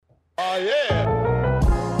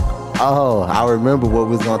Oh, I remember what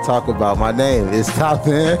we was gonna talk about. My name is Top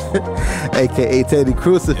Man, aka Teddy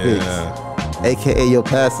Crucifix, aka your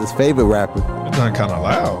pastor's favorite rapper. It's done kind of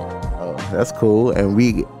loud. Oh, that's cool. And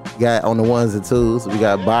we got on the ones and twos. We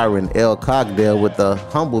got Byron L. Cogdale with the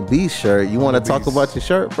Humble Beast shirt. You want to talk about your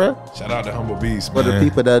shirt, bro? Shout out to Humble Beast, man. For the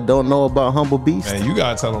people that don't know about Humble Beast, man, you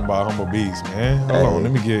gotta tell them about Humble Beast, man. Hold on,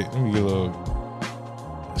 let me get a little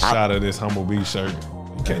shot of this Humble Beast shirt.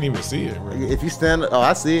 You can't even see it, really. If you stand,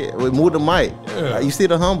 I see it. We move the mic. Yeah. You see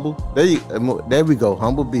the Humble? There we go.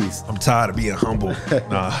 Humble Beast. I'm tired of being humble.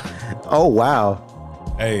 Nah. Oh wow.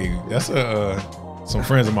 Hey, that's some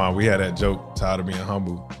friends of mine. We had that joke. Tired of being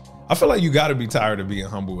humble. I feel like you got to be tired of being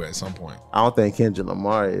humble at some point. I don't think Kendrick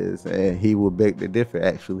Lamar is, and he will beg to differ.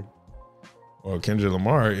 Actually. Well, Kendrick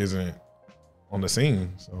Lamar isn't on the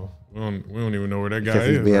scene, so we don't even know where that guy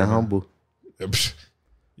is. He's being humble.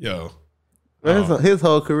 Yo. His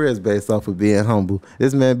whole career is based off of being humble.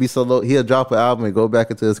 This man be so low, he'll drop an album and go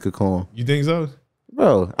back into his cocoon. You think so?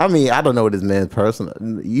 Bro, I mean, I don't know what this man's personal.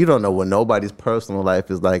 You don't know what nobody's personal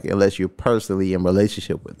life is like unless you're personally in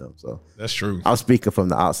relationship with them. So that's true. I'm speaking from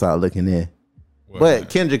the outside looking in. Well, but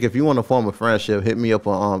Kendrick, if you want to form a friendship, hit me up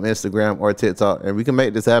on Instagram or TikTok, and we can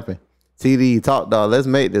make this happen. TD Talk Dog, let's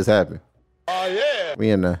make this happen. Oh yeah,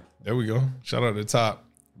 we in there. There we go. Shout out to Top.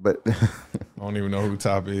 But I don't even know who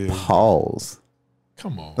Top is. Pause.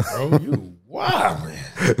 Come on, bro. You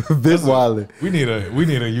wildin'. Big wildin'. We need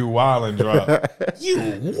a you wildin' drop. You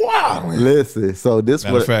wildin'. Listen, so this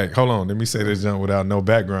matter of fact, hold on. Let me say this jump without no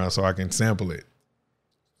background so I can sample it.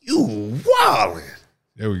 You wildin'.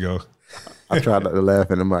 There we go. I try not to laugh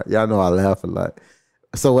in the mic. Y'all know I laugh a lot.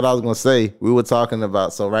 So what I was gonna say, we were talking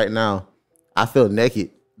about, so right now, I feel naked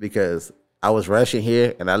because I was rushing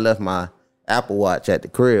here and I left my Apple Watch at the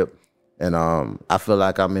crib, and I feel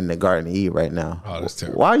like I'm in the Garden of Eden right now. Oh, that's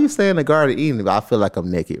terrible. Why are you saying the Garden of Eden? I feel like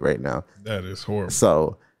I'm naked right now. That is horrible.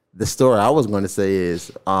 So the story I was going to say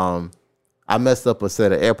is I messed up a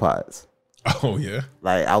set of AirPods. Oh yeah.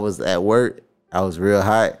 Like I was at work, I was real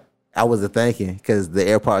hot. I wasn't thinking because the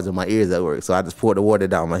AirPods in my ears at work, so I just poured the water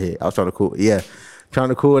down my head. I was trying to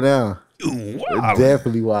cool down. Wow.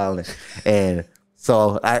 Definitely wilding. And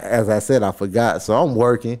so as I said, I forgot. So I'm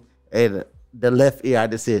working and the left ear, I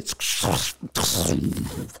just said,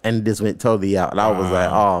 and it just went totally out. And I was like,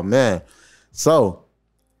 oh, man. So,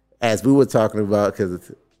 as we were talking about,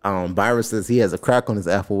 because Byron says he has a crack on his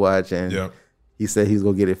Apple Watch, and he said he's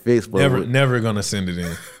going to get it fixed. But never going to send it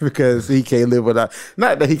in. Because he can't live without,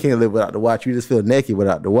 not that he can't live without the watch, you just feel naked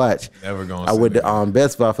without the watch. Never going to I went to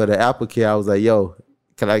Best Buy for the Apple Care. I was like, yo,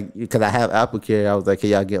 can I have Apple Care? I was like, can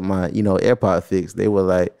y'all get my, AirPod fixed? They were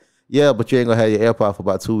like, yeah, but you ain't gonna have your AirPod for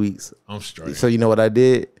about 2 weeks. I'm straight. So you know what I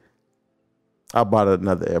did? I bought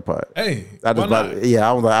another AirPod. Hey, I just bought it. Yeah,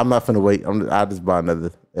 I was like, I'm not finna wait. I just bought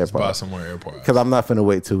another AirPod. Just buy some more AirPods. Because I'm not finna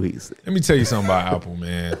wait 2 weeks. Let me tell you something about Apple,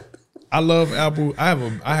 man. I love Apple. I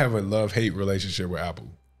have a love-hate relationship with Apple.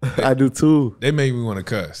 I do too. They make me want to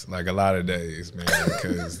cuss like a lot of days, man,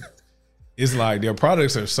 because it's like their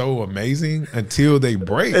products are so amazing until they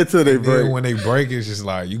break. Then when they break, it's just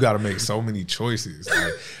like you got to make so many choices.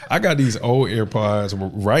 Like, I got these old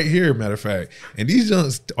AirPods right here, matter of fact, and these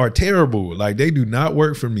just are terrible. Like they do not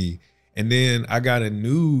work for me. And then I got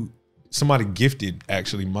somebody gifted,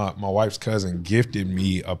 actually, my wife's cousin gifted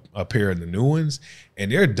me a pair of the new ones,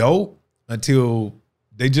 and they're dope until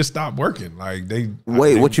they just stop working. Like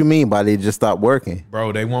what you mean by they just stopped working?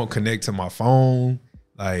 Bro, they won't connect to my phone.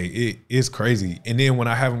 Like it's crazy. And then when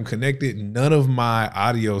I have them connected, none of my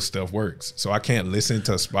audio stuff works. So I can't listen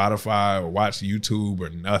to Spotify or watch YouTube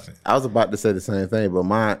or nothing. I was about to say the same thing,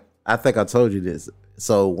 but I think I told you this.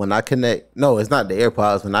 So when I connect, no, it's not the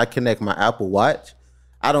AirPods. When I connect my Apple Watch,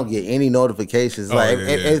 I don't get any notifications.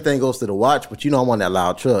 Everything goes to the watch, but I'm on that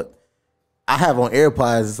loud truck. I have on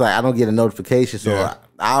AirPods, it's like I don't get a notification. So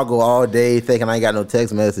I'll go all day thinking I ain't got no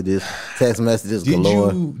text messages. Text messages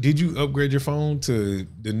galore. Did you upgrade your phone to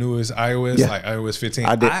the newest iOS, like iOS 15?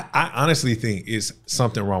 I did. I honestly think it's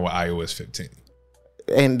something wrong with iOS 15.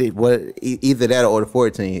 And either that or the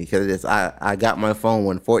 14, because I got my phone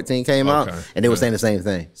when 14 came out, and they were saying the same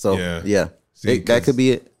thing. So yeah. See, that could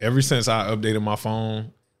be it. Ever since I updated my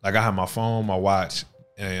phone, like I have my phone, my watch,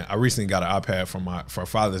 and I recently got an iPad for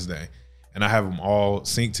Father's Day, and I have them all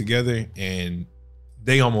synced together, and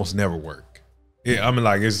they almost never work. Yeah, I mean,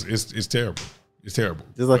 like it's terrible. It's terrible.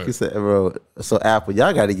 Just like you said, bro. So Apple,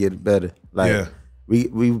 y'all got to get it better. Like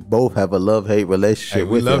we both have a love-hate relationship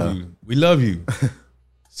with you. We love you.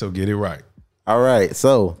 So get it right. All right,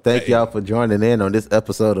 so thank y'all for joining in on this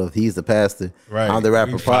episode of He's the Pastor on the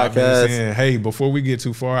Rapper Podcast. Hey, before we get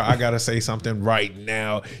too far, I gotta say something right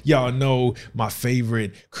now. Y'all know my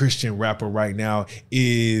favorite Christian rapper right now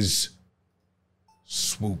is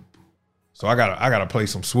Swoop. So I gotta play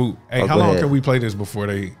some Swoop. Hey, how long can we play this before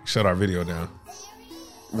they shut our video down?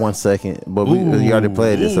 1 second, but we already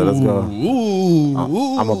played it, so let's go. I'm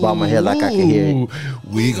gonna bob my head like I can hear it.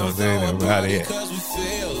 We gonna say that about it.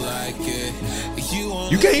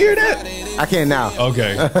 You can't hear that? I can now.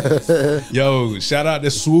 Okay. Yo, shout out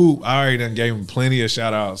to Swoop. I already done gave him plenty of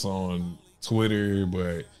shout outs on Twitter,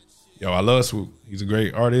 but yo, I love Swoop. He's a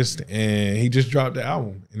great artist, and he just dropped the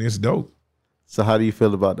album, and it's dope. So how do you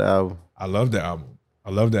feel about the album? I love the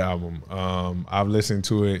album. I've listened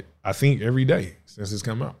to it, I think, every day since it's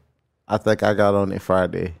come out. I think I got on it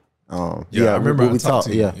Friday. I remember we talked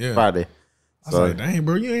to you. Yeah, Friday. I was like, dang,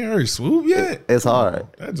 bro, you ain't heard Swoop yet? It's hard.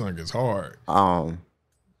 That junk is hard.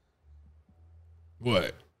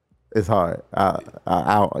 What? It's hard.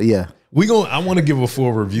 Yeah. I want to give a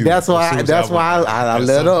full review. That's why I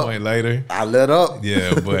let up. Later. I let up.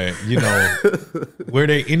 Yeah, but you know, were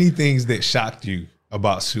there any things that shocked you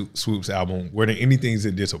about Swoop's album? Were there any things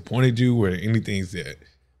that disappointed you? Were there any things that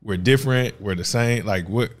were different? Were the same? Like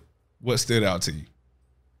what stood out to you?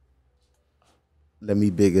 Let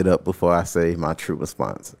me big it up before I say my true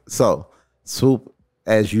response. So, Swoop,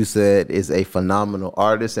 as you said, is a phenomenal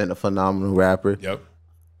artist and a phenomenal rapper. Yep.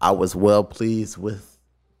 I was well pleased with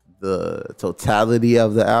the totality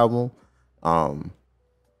of the album.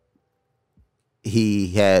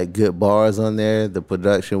 He had good bars on there. The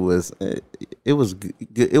production was good,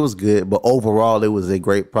 but overall it was a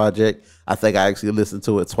great project. I think I actually listened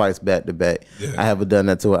to it twice back to back. Yeah. I haven't done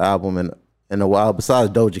that to an album in a while.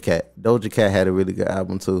 Besides Doja Cat, Doja Cat had a really good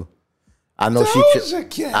album too. I know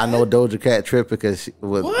Doja Cat tripping because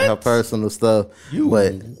with her personal stuff.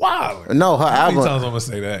 Wow. No, her album. How many times I'm gonna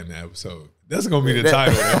say that in the episode? That's gonna be the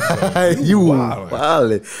title of the episode. You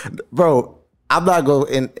wildin'. Bro, I'm not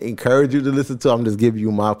gonna encourage you to listen to it. I'm just giving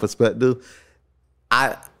you my perspective.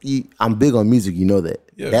 I'm big on music, you know that.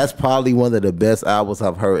 Yeah. That's probably one of the best albums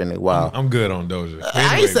I've heard in a while. I'm good on Doja.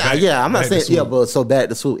 Anyway, I'm not saying but so back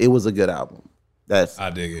to Swoop, it was a good album. I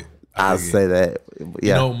dig it. I'll say that. Yeah.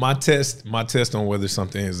 You know, my test on whether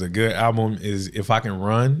something is a good album is if I can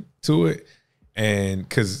run to it, and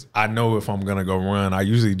because I know if I'm gonna go run, I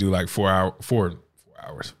usually do like 4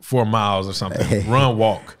 miles or something. Run,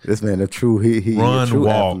 walk. This man a true run, a true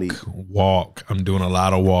walk, athlete. Walk. I'm doing a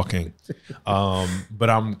lot of walking, but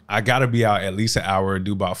I gotta be out at least an hour,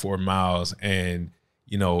 do about 4 miles, and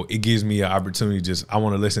you know it gives me an opportunity. I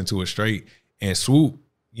want to listen to it straight. And Swoop,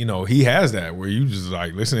 you know, he has that where you just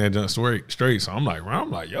like listen to that junk straight. So I'm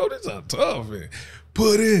like, yo, this is tough. And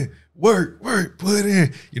put in work, put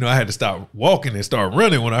in. You know, I had to stop walking and start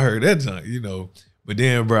running when I heard that junk. You know. But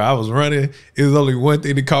then, bro, I was running. It was only one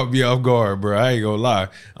thing that caught me off guard, bro. I ain't gonna lie.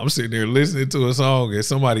 I'm sitting there listening to a song and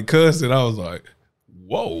somebody cussed, and I was like,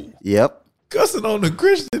 whoa. Yep. Cussing on the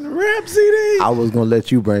Christian rap CD? I was gonna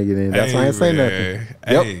let you bring it in. That's why I ain't say nothing.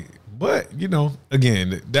 Hey, yep. But, you know,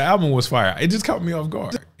 again, the album was fire. It just caught me off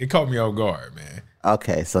guard. It caught me off guard, man.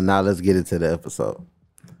 Okay, so now let's get into the episode.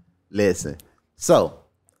 Listen. So,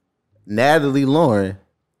 Natalie Lauren,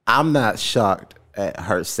 I'm not shocked at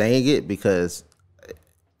her saying it because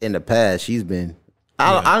in the past, she's been,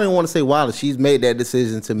 I don't want to say wild. She's made that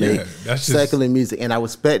decision to make secular music. And I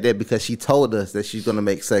respect that because she told us that she's going to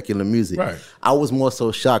make secular music. Right. I was more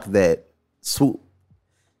so shocked that Swoop,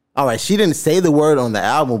 all right, she didn't say the word on the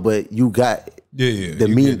album, but you got the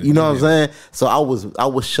meaning. You know what I'm saying? So I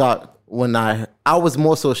was shocked when I was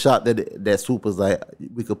more so shocked that Swoop was like,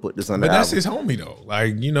 we could put this on the album. But that's his homie though.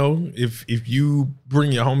 Like, you know, if you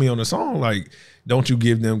bring your homie on a song, like, don't you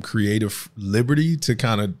give them creative liberty to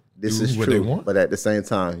kind of do what they want? But at the same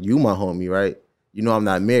time, you my homie, right? You know I'm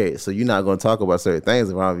not married, so you're not going to talk about certain things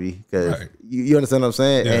around me because you understand what I'm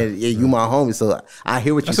saying? Yeah. And you my homie, so I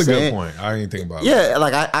hear what you're saying. That's a good point. I didn't think about it. Yeah,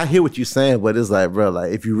 like I hear what you're saying, but it's like, bro,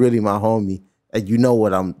 like if you really my homie and you know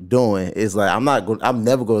what I'm doing, it's like I'm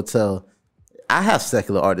never going to tell. I have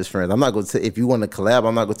secular artist friends. I'm not going to if you want to collab,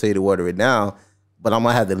 I'm not going to tell you to water it down. But I'm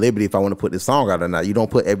gonna have the liberty if I want to put this song out or not. You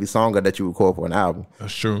don't put every song out that you record for an album.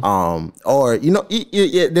 That's true. Or you know,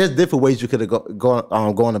 there's different ways you could have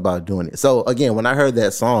gone about doing it. So again, when I heard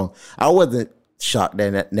that song, I wasn't shocked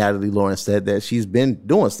that Natalie Lauren said that. She's been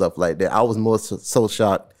doing stuff like that. I was more so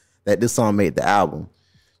shocked that this song made the album.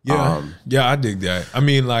 Yeah, I dig that. I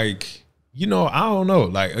mean, like, you know, I don't know.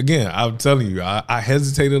 Like again, I'm telling you, I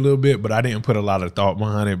hesitated a little bit, but I didn't put a lot of thought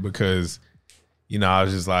behind it because, you know, I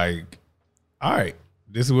was just like, all right,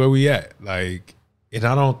 this is where we at. Like, and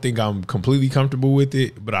I don't think I'm completely comfortable with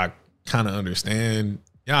it, but I kind of understand.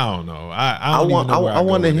 Yeah, I don't know. I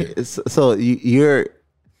want to hear. So your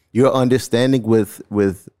understanding with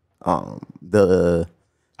the.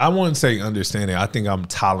 I wouldn't say understanding. I think I'm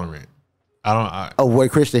tolerant. Of where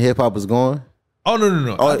Christian hip hop is going. Oh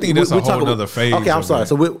no! I think that's a whole other phase. Okay, I'm sorry.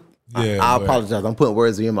 So I apologize. I'm putting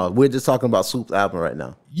words in your mouth. We're just talking about Swoop's album right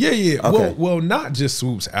now. Yeah. Okay. Well, not just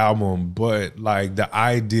Swoop's album, but like the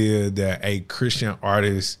idea that a Christian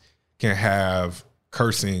artist can have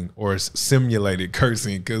cursing or simulated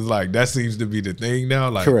cursing, because like that seems to be the thing now.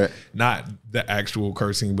 Like, correct. Not the actual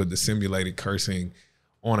cursing, but the simulated cursing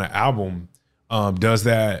on an album. Does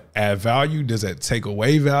that add value? Does that take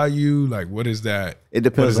away value? Like, what is that? It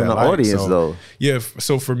depends on the audience, though. Yeah.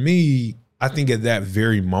 So for me, I think at that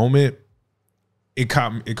very moment, it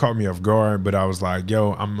caught me off guard. But I was like,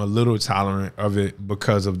 yo, I'm a little tolerant of it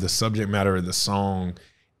because of the subject matter of the song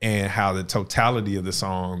and how the totality of the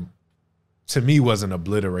song, to me, wasn't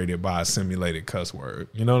obliterated by a simulated cuss word.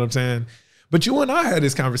 You know what I'm saying? But you and I had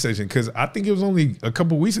this conversation because I think it was only a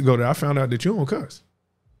couple weeks ago that I found out that you don't cuss.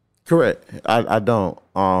 Correct. I don't.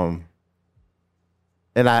 And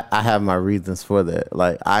I have my reasons for that.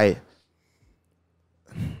 Like I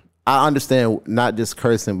understand not just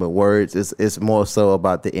cursing, but words. It's more so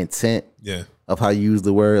about the intent of how you use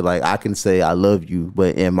the word. Like I can say I love you,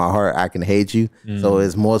 but in my heart I can hate you. So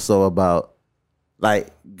it's more so about,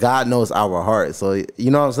 like, God knows our heart. So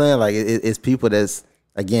you know what I'm saying? Like it's people that's,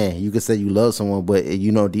 again, you could say you love someone, but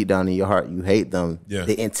you know deep down in your heart you hate them. Yeah.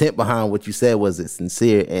 The intent behind what you said was it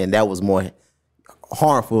sincere, and that was more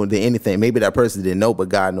harmful than anything. Maybe that person didn't know, but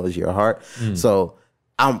God knows your heart. So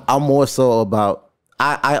I'm more so about,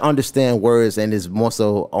 I understand words, and it's more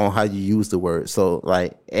so on how you use the word. So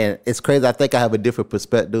like, and it's crazy. I think I have a different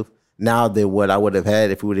perspective now than what I would have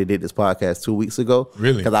had if we would have did this podcast 2 weeks ago.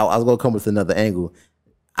 Really? Because I was gonna come with another angle.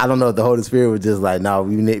 I don't know if the Holy Spirit was just like, no,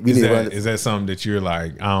 we need. Is that something that you're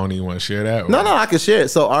like, I don't even want to share that? Or? No, I can share it.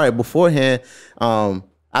 So, all right, beforehand,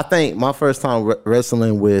 I think my first time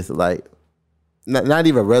wrestling with, like, not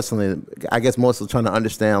even wrestling, I guess mostly trying to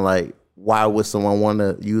understand, like, why would someone want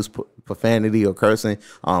to use profanity or cursing,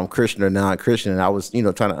 Christian or non-Christian? And I was,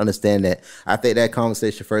 trying to understand that. I think that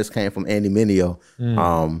conversation first came from Andy Mineo.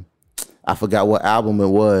 I forgot what album it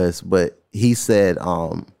was, but he said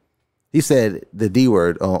the D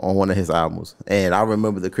word on one of his albums. And I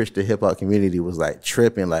remember the Christian hip hop community was like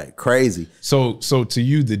tripping like crazy. So to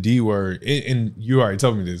you, the D word, and you already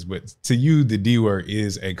told me this, but to you, the D word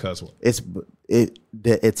is a cuss word. It's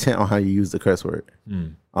the intent on how you use the curse word.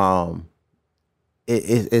 I'm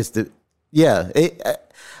the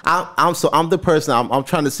person, I'm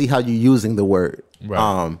trying to see how you're using the word.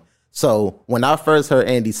 Right. So when I first heard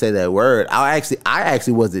Andy say that word, I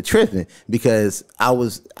actually wasn't tripping, because I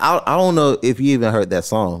don't know if you even heard that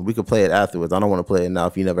song. We could play it afterwards. I don't want to play it now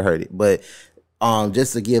if you never heard it. But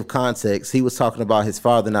just to give context, he was talking about his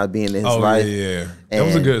father not being in his life. Yeah. That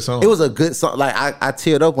was a good song. It was a good song. Like I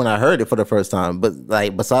teared up when I heard it for the first time. But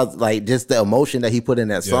like, besides like just the emotion that he put in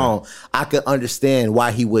that song, I could understand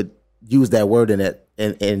why he would use that word in that,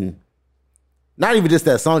 and not even just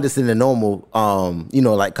that song, just in the normal,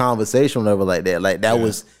 like conversation, whatever, like that. Like that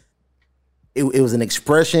was, it was an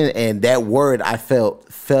expression, and that word I felt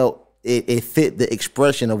it fit the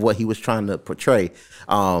expression of what he was trying to portray.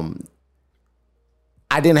 I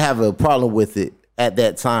didn't have a problem with it at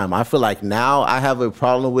that time. I feel like now I have a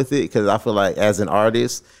problem with it, because I feel like as an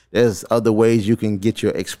artist, there's other ways you can get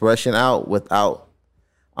your expression out without,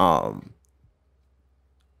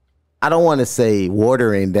 I don't want to say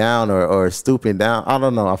watering down or stooping down. I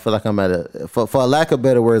don't know. I feel like I'm at for a lack of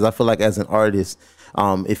better words, I feel like as an artist,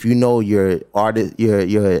 if you know your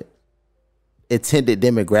intended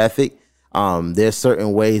demographic, there's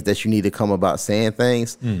certain ways that you need to come about saying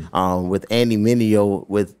things. With Andy Mineo,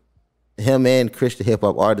 with him and Christian hip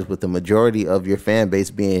hop artists, with the majority of your fan base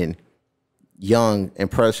being young,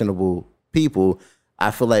 impressionable people, I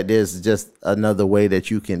feel like there's just another way that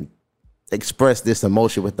you can express this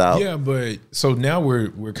emotion without. Yeah, but so now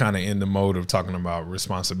we're kind of in the mode of talking about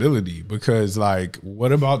responsibility, because like,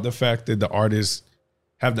 what about the fact that the artists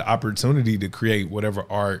have the opportunity to create whatever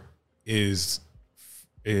art is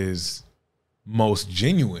most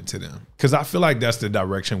genuine to them? Because I feel like that's the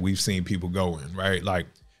direction we've seen people go in, right? Like,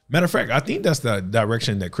 matter of fact, I think that's the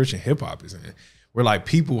direction that Christian hip hop is in, where like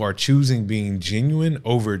people are choosing being genuine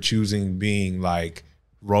over choosing being like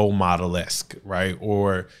role model-esque, right?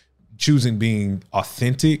 Or choosing being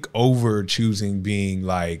authentic over choosing being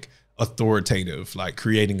like authoritative, like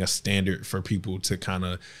creating a standard for people to kind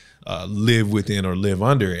of live within or live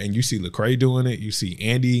under. And you see Lecrae doing it. You see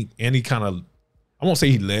Andy kind of, I won't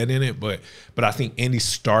say he led in it, but I think Andy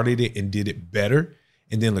started it and did it better.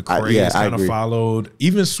 And then Lecrae kind of followed.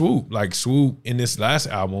 Even Swoop, like Swoop in this last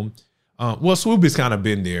album. Swoop has kind of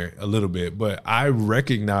been there a little bit, but I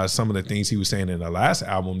recognize some of the things he was saying in the last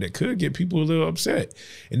album that could get people a little upset.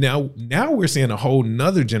 And now we're seeing a whole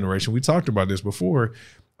nother generation. We talked about this before,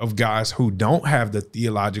 of guys who don't have the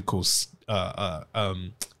theological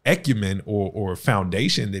acumen or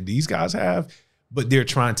foundation that these guys have, but they're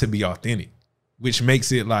trying to be authentic, which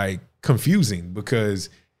makes it like confusing because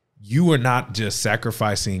you are not just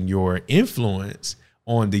sacrificing your influence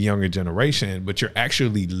on the younger generation, but you're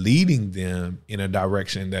actually leading them in a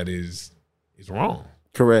direction that is wrong.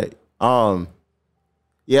 Correct. Yeah.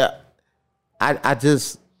 I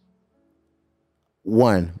just,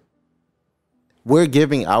 we're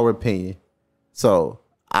giving our opinion. So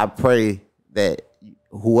I pray that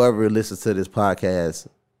whoever listens to this podcast,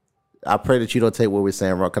 I pray that you don't take what we're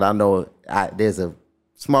saying wrong, because I know there's a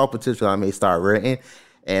small potential I may start ranting,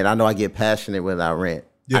 and I know I get passionate when I rant.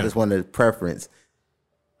 Yeah. I just want a preference.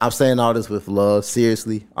 I'm saying all this with love,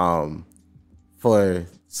 seriously. For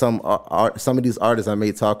some of these artists I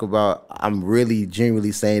may talk about, I'm really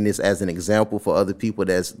genuinely saying this as an example for other people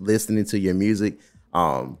that's listening to your music,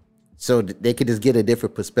 so they could just get a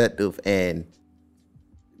different perspective and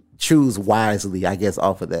choose wisely, I guess,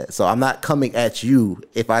 off of that. So I'm not coming at you.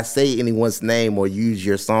 If I say anyone's name or use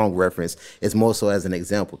your song reference, it's more so as an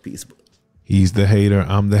example piece. He's the Hater,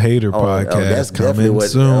 I'm the Hater podcast. That's coming what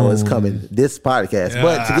soon. It's coming. This podcast. Yeah.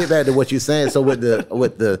 But to get back to what you're saying, so with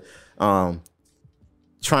the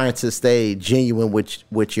trying to stay genuine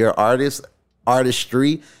with your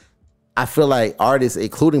artistry, I feel like artists,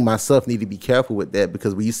 including myself, need to be careful with that,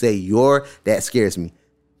 because when you say that scares me.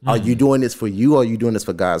 Are you doing this for you, or are you doing this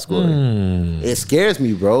for God's glory? It scares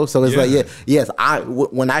me, bro. So it's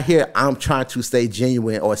when I hear I'm trying to stay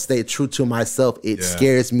genuine or stay true to myself, it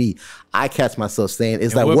scares me. I catch myself saying,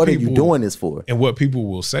 it's like, what are you doing this for? And what people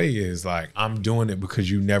will say is like, I'm doing it because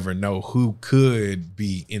you never know who could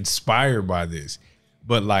be inspired by this.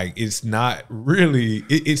 But like, it's not really,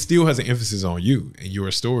 it still has an emphasis on you and your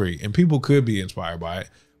story, and people could be inspired by it,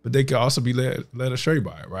 but they could also be led astray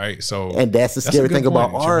by it, right? So, and that's the scary thing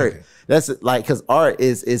about art. That's like, because art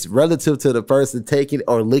is relative to the person taking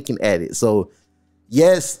or looking at it. So,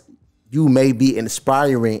 yes, you may be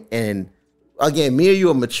inspiring, and again, me and you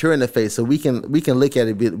are mature in the faith, so we can look at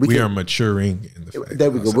it. We are maturing in the faith. There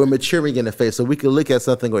we go. We're maturing in the faith, so we can look at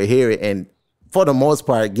something or hear it, and for the most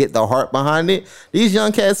part, get the heart behind it. These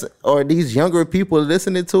young cats or these younger people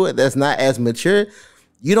listening to it that's not as mature,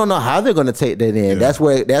 you don't know how they're going to take that in. Yeah. That's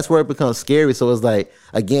where it becomes scary. So it's like,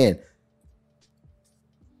 again,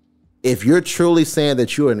 if you're truly saying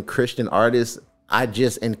that you're a Christian artist, I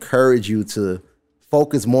just encourage you to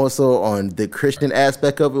focus more so on the Christian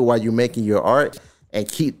aspect of it while you're making your art, and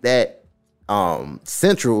keep that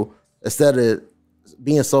central, instead of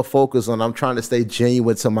being so focused on, I'm trying to stay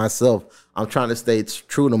genuine to myself. I'm trying to stay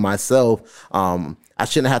true to myself. I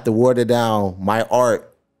shouldn't have to water down my art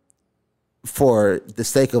for the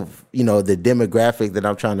sake of, the demographic that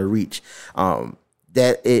I'm trying to reach. You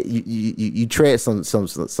tread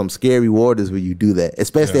some scary waters when you do that,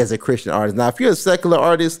 especially as a Christian artist. Now, if you're a secular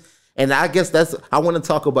artist, and I guess I want to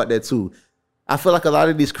talk about that too. I feel like a lot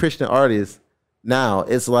of these Christian artists now,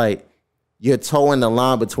 it's like you're towing the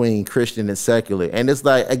line between Christian and secular, and it's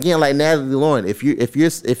like, again, like Natalie Lauren, if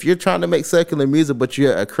you're trying to make secular music but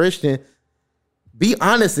you're a Christian, be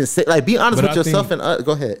honest and say, like, be honest with yourself.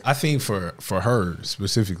 Go ahead. I think for her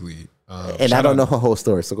specifically, and I don't know her whole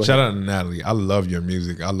story, so go ahead. Shout out to Natalie. I love your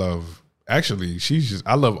music. I love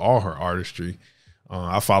all her artistry.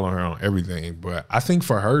 I follow her on everything, but I think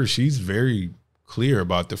for her, she's very clear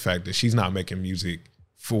about the fact that she's not making music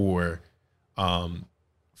for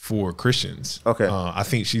Christians. Okay. I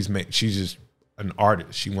think she's just an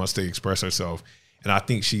artist. She wants to express herself, and I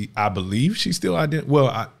believe she still I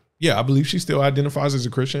believe she still identifies as a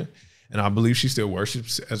Christian, and I believe she still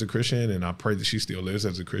worships as a Christian, and I pray that she still lives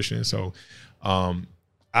as a Christian. So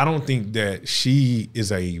I don't think that she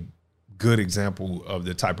is a good example of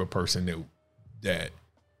the type of person that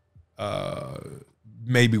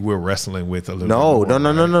maybe we're wrestling with a little bit more.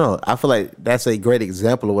 No. I feel like that's a great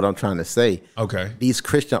example of what I'm trying to say. Okay. These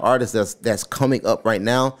Christian artists that's coming up right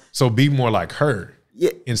now. So be more like her. Yeah,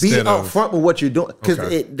 be upfront with what you're doing,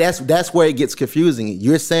 because that's where it gets confusing.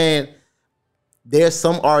 You're saying there's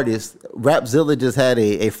some artists. Rapzilla just had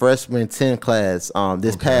a freshman 10 class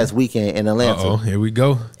this past weekend in Atlanta. Oh, here we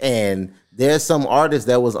go. And there's some artists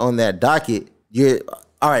that was on that docket.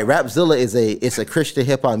 All right. Rapzilla is a Christian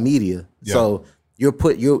hip hop media, so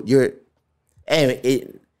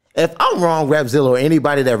if I'm wrong, Rapzilla or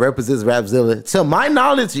anybody that represents Rapzilla, to my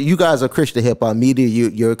knowledge, you guys are Christian hip hop media.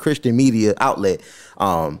 You're a Christian media outlet.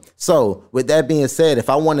 So with that being said, if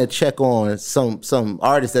I want to check on some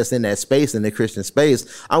artists that's in that space, in the Christian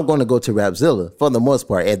space, I'm going to go to Rapzilla for the most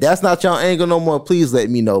part. If that's not your angle no more, please let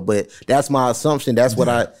me know. But that's my assumption. That's what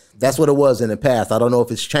it was in the past. I don't know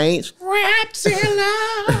if it's changed.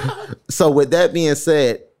 Rapzilla. So with that being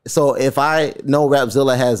said, so if I know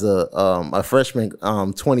Rapzilla has a freshman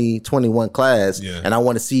 2021 class, and I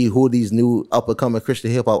want to see who these new up and coming Christian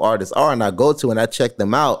hip hop artists are, and I go to and I check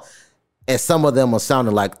them out, and some of them are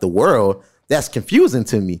sounding like the world, that's confusing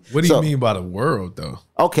to me. What do you mean by the world, though?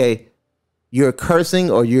 Okay, you're cursing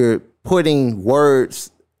or you're putting words,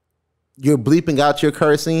 you're bleeping out your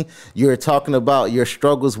cursing, you're talking about your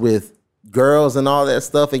struggles with girls and all that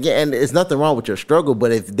stuff. Again, and there's nothing wrong with your struggle,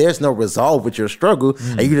 but if there's no resolve with your struggle,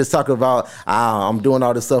 and you just talk about, I'm doing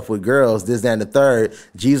all this stuff with girls, this, that, and the third,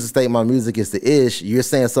 Jesus think my music is the ish, you're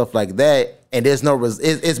saying stuff like that, and there's no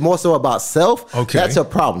it's more so about self. Okay, that's a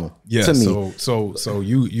problem to me. So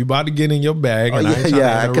you about to get in your bag, and I ain't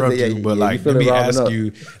trying to interrupt you, but like, let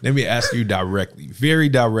me ask you directly, very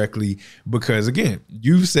directly, because again,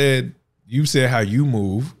 you said how you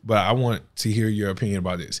move, but I want to hear your opinion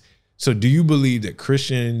about this. So do you believe that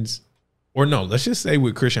Christians, or no, let's just say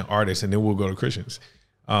with Christian artists, and then we'll go to Christians.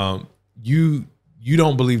 You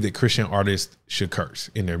don't believe that Christian artists should curse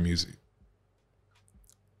in their music?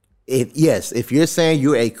 If you're saying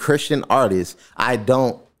you're a Christian artist, I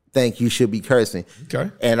don't think you should be cursing. Okay.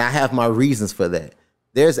 And I have my reasons for that.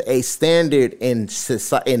 There's a standard in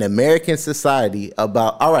American society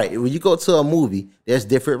about, all right, when you go to a movie, there's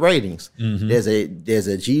different ratings. Mm-hmm. There's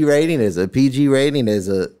a G rating, there's a PG rating, there's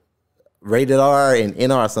a rated R and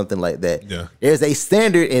NR, something like that. Yeah. There's a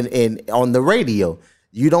standard in on the radio.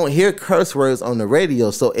 You don't hear curse words on the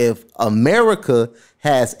radio. So if America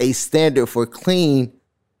has a standard for clean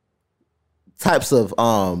types of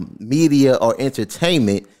media or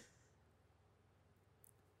entertainment,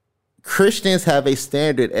 Christians have a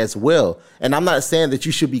standard as well. And I'm not saying that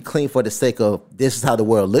you should be clean for the sake of this is how the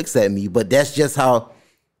world looks at me, but that's just how,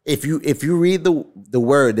 if you read the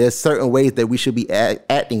word, there's certain ways that we should be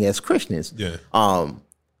acting as Christians. Yeah.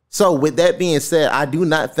 So with that being said, I do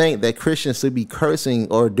not think that Christians should be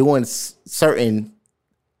cursing or doing certain,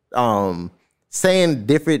 saying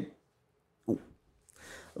different.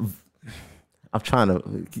 I'm trying to.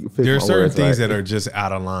 There are certain things that are just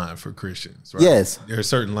out of line for Christians, right? Yes. There's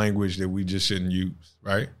certain language that we just shouldn't use,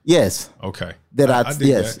 right? Yes. Okay.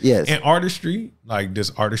 Yes. And artistry, like, does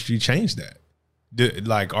artistry change that?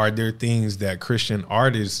 Like, are there things that Christian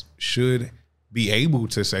artists should be able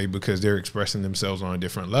to say because they're expressing themselves on a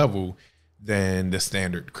different level than the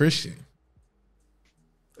standard Christian?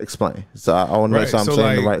 Explain. So I want to make sure I'm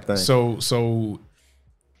saying the right thing. So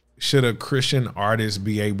should a Christian artist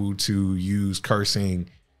be able to use cursing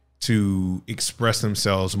to express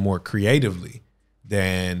themselves more creatively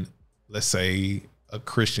than, let's say, a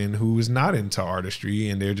Christian who is not into artistry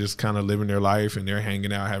and they're just kind of living their life and they're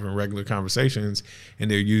hanging out, having regular conversations,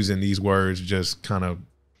 and they're using these words just kind of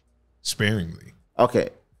sparingly? Okay.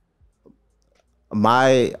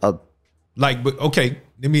 But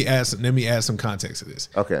let me add some context to this.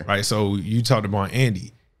 Okay. Right. So you talked about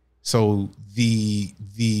Andy. So the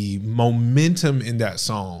momentum in that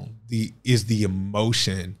song is the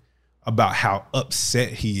emotion about how upset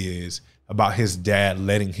he is about his dad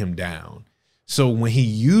letting him down. So when he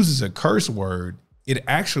uses a curse word, it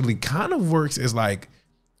actually kind of works as like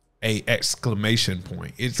a exclamation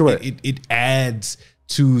point. It adds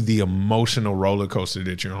to the emotional roller coaster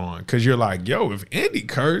that you're on, because you're like, yo, if Andy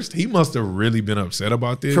cursed, he must have really been upset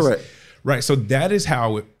about this. Correct. Right. So that's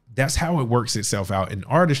how it works itself out in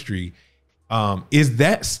artistry. Is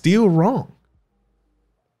that still wrong?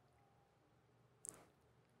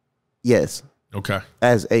 Yes. Okay.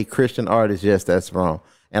 As a Christian artist, yes, that's wrong.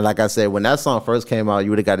 And like I said, when that song first came out, you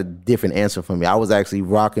would have got a different answer from me. I was actually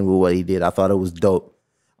rocking with what he did. I thought it was dope.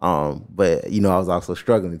 But I was also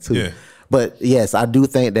struggling too. Yeah. But yes, I do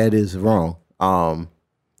think that is wrong.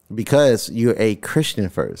 Because you're a Christian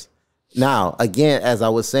first. Now, again, as I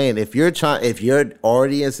was saying, if your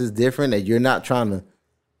audience is different and you're not trying to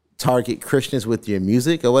target Christians with your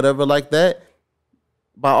music or whatever like that,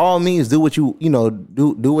 by all means, do what do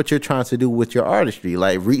what you're trying to do with your artistry.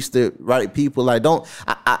 Like, reach the right people. Like,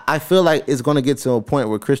 I feel like it's going to get to a point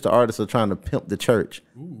where Christian artists are trying to pimp the church.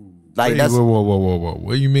 Ooh. Like, whoa.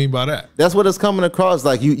 What do you mean by that? That's what it's coming across.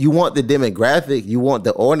 Like, you want the demographic, you want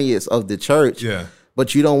the audience of the church. Yeah.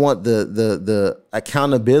 But you don't want the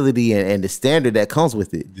accountability and the standard that comes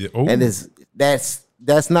with it. Yeah. And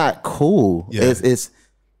that's not cool. Yeah.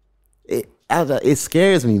 it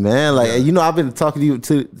scares me, man. Like, I've been talking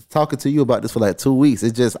to you about this for like 2 weeks.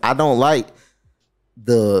 It's just, I don't like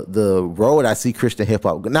the road I see Christian hip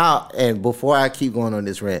hop now. And before I keep going on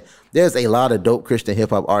this rant, there's a lot of dope Christian hip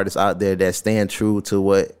hop artists out there that stand true to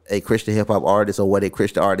what a Christian hip hop artist or what a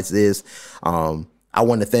Christian artist is. I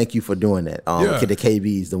want to thank you for doing that. The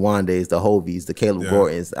KBs, the Wandays, the Hovies, the Caleb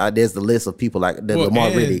Gordons. There's the list of people like the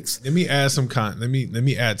Lamar Riddicks. Let me add some let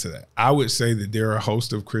me add to that. I would say that there are a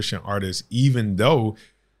host of Christian artists, even though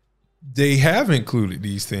they have included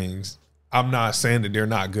these things. I'm not saying that they're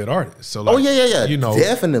not good artists. So like,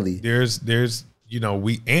 definitely. There's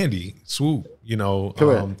Andy Swoop,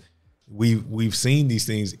 we've seen these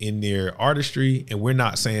things in their artistry, and we're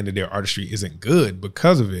not saying that their artistry isn't good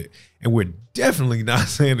because of it. And we're definitely not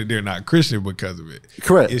saying that they're not Christian because of it.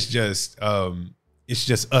 Correct. It's just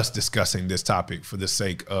us discussing this topic for the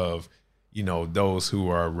sake of, those who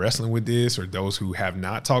are wrestling with this, or those who have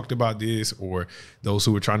not talked about this, or those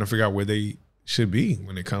who are trying to figure out where they should be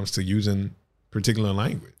when it comes to using particular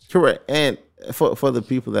language. Correct. And for the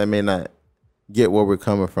people that may not get where we're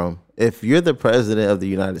coming from, if you're the president of the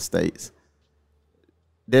United States,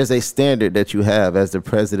 there's a standard that you have as the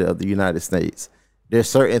president of the United States. There's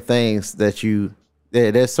certain things that you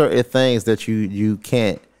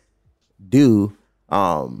can't do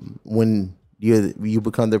when you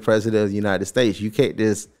become the president of the United States. You can't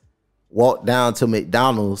just walk down to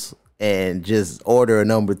McDonald's and just order a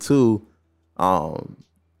number 2.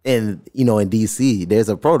 In DC, there's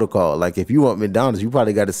a protocol. Like, if you want McDonald's, you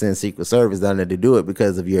probably got to send Secret Service down there to do it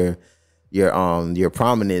because of your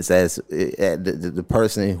prominence as the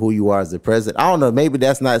person who you are as the president. I don't know. Maybe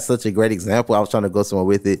that's not such a great example. I was trying to go somewhere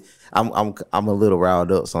with it. I'm a little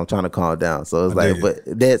riled up, so I'm trying to calm down. So it's but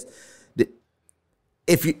that's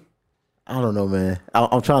if you. I don't know, man.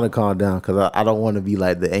 I'm trying to calm down because I don't want to be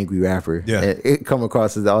like the angry rapper. Yeah. And it come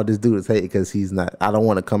across as all this dude is hate because he's not. I don't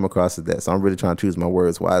want to come across as that. So I'm really trying to choose my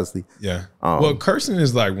words wisely. Yeah. Well, cursing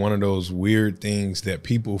is like one of those weird things that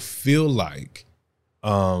people feel like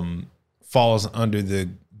falls under the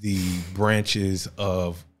branches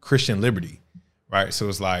of Christian liberty, right? So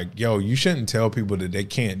it's like, you shouldn't tell people that they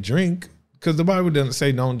can't drink because the Bible doesn't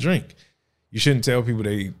say don't drink. You shouldn't tell people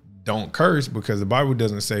they don't curse because the Bible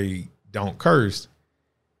doesn't say don't curse.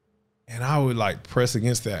 And I would like press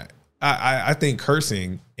against that. I think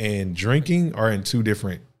cursing and drinking are in 2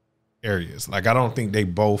 different areas. Like, I don't think they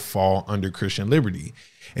both fall under Christian liberty.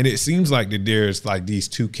 And it seems like that there's like these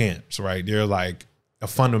 2 camps, right? They're like a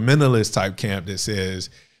fundamentalist type camp that says,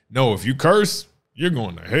 no, if you curse, you're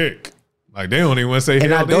going to heck. Like, they don't even want to say hell.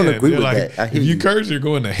 And I don't agree with that. If you curse, you're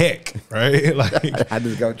going to heck, right? Like, I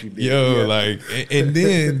just got what you did. Like, and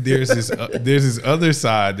then there's this other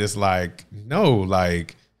side that's like, no,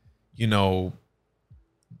 like,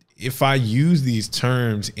 if I use these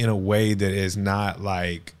terms in a way that is not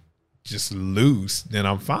like just loose, then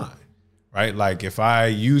I'm fine, right? Like, if I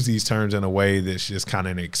use these terms in a way that's just kind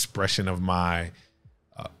of an expression of my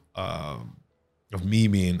of me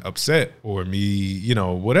being upset or me,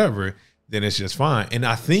 whatever, then it's just fine. And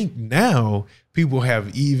I think now people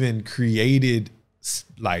have even created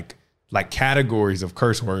like categories of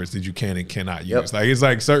curse words that you can and cannot use. Yep. Like, it's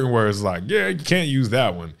like certain words like, you can't use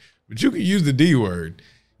that one, but you can use the D word,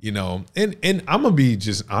 And I'm gonna be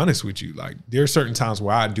just honest with you. Like, there are certain times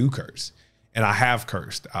where I do curse, and I have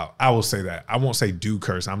cursed. I will say that. I won't say do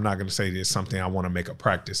curse. I'm not gonna say it's something I want to make a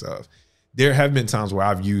practice of. There have been times where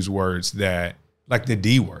I've used words that, like the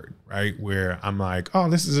D word, right? Where I'm like, oh,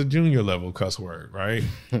 this is a junior level cuss word, right?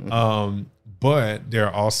 But there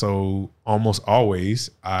are also almost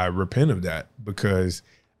always I repent of that because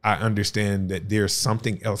I understand that there's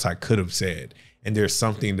something else I could have said. And there's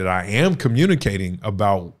something that I am communicating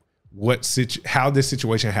about how this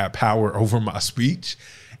situation had power over my speech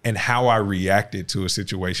and how I reacted to a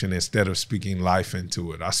situation. Instead of speaking life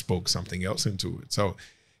into it, I spoke something else into it. So,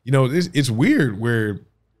 it's weird where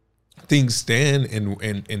things stand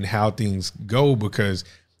and how things go, because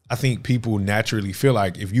I think people naturally feel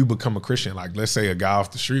like if you become a Christian, like let's say a guy off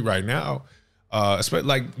the street right now, especially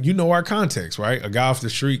like, our context, right? A guy off the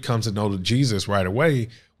street comes to know Jesus right away.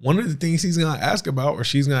 One of the things he's going to ask about or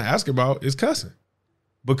she's going to ask about is cussing,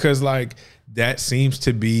 because like that seems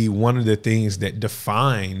to be one of the things that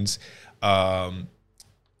defines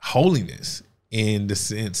holiness, in the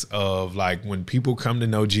sense of like when people come to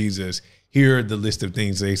know Jesus, here are the list of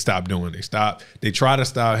things they stop doing. They try to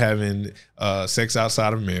stop having sex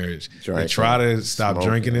outside of marriage. They try to stop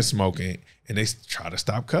drinking and smoking, and they try to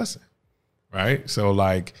stop cussing. Right. So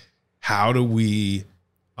like, how do we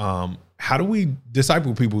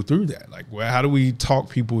disciple people through that? Like, how do we talk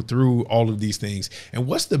people through all of these things? And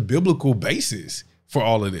what's the biblical basis for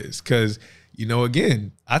all of this? Because, you know,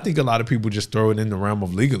 again, I think a lot of people just throw it in the realm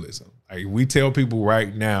of legalism. Like we tell people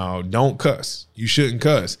right now, don't cuss. You shouldn't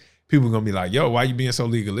cuss. People are gonna be like, yo, why you being so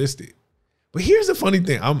legalistic? But here's the funny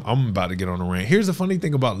thing. I'm about to get on a rant. Here's the funny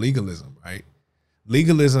thing about legalism, right?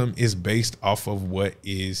 Legalism is based off of what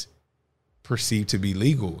is perceived to be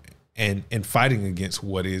legal and fighting against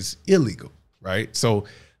what is illegal, right? So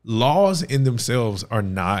laws in themselves are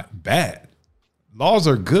not bad. Laws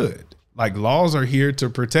are good. Like laws are here to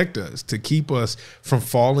protect us, to keep us from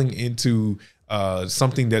falling into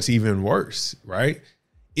something that's even worse, right?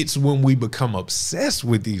 It's when we become obsessed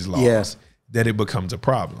with these laws that it becomes a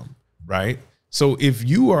problem, right? So if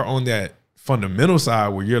you are on that fundamental side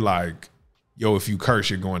where you're like, yo, if you curse,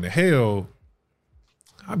 you're going to hell,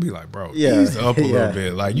 I'd be like, bro, ease up a little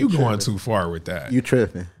bit. Like you going too far with that. You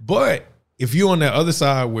tripping. But if you're on that other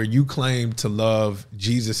side where you claim to love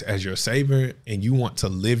Jesus as your savior and you want to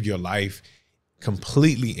live your life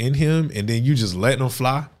completely in him and then you just letting him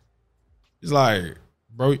fly, it's like,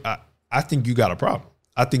 bro, I think you got a problem.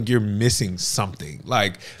 I think you're missing something.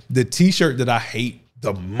 Like the t-shirt that I hate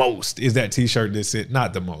the most is that t-shirt that said,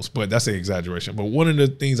 not the most, but that's an exaggeration. But one of the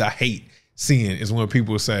things I hate seeing is when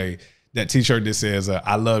people say that t-shirt that says,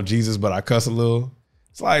 I love Jesus, but I cuss a little.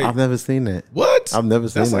 It's like, I've never seen that. What? I've never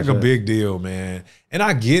seen that. That's like a big deal, man. And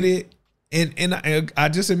I get it. And I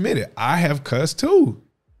just admit it. I have cussed too.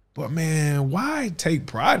 But man, why take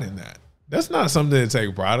pride in that? That's not something to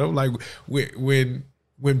take pride of. Like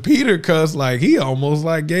when Peter cussed, like he almost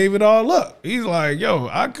like gave it all up. He's like, yo,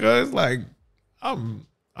 I cussed, like I'm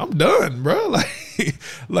done, bro.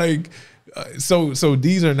 So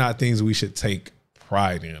these are not things we should take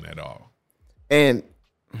pride in at all. And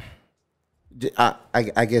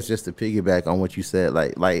I guess just to piggyback on what you said,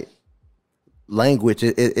 like language,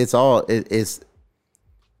 it's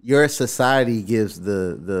your society gives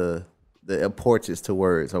the importance to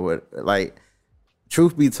words or what. Like,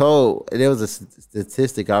 truth be told, there was a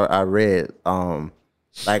statistic I read.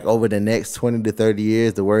 Like over the next 20 to 30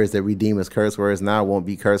 years, the words that we deem as curse words now won't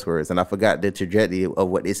be curse words. And I forgot the trajectory of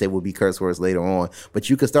what they said will be curse words later on. But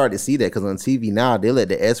you can start to see that because on TV now, they let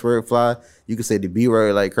the S word fly. You can say the B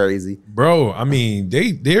word like crazy. Bro, I mean,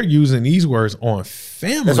 they're using these words on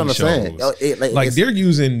family shows. Saying. Like they're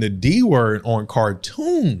using the D word on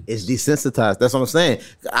cartoons. It's desensitized. That's what I'm saying.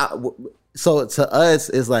 So to us,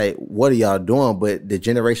 it's like, what are y'all doing? But the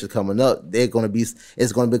generations coming up, it's going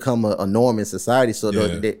to become a norm in society. So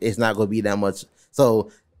it's not going to be that much. So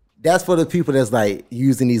that's for the people that's like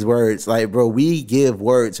using these words. Like, bro, we give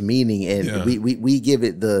words meaning and we give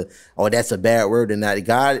it that's a bad word or not.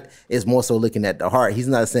 God is more so looking at the heart. He's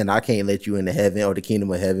not saying I can't let you into heaven or the kingdom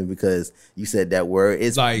of heaven because you said that word.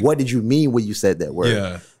 It's like, what did you mean when you said that word?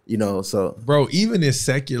 Yeah. You know, so. Bro, even in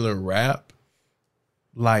secular rap,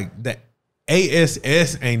 like that.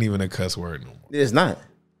 ASS ain't even a cuss word no more. It's not.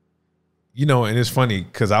 You know, and it's funny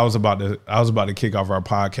because I was about to kick off our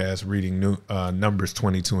podcast reading Numbers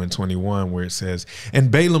 22 and 21 where it says,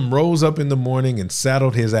 and Balaam rose up in the morning and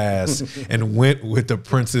saddled his ass and went with the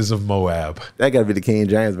princes of Moab. That got to be the King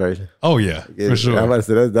James version. Oh yeah, for sure. I'm about to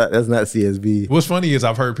say that's not CSB. What's funny is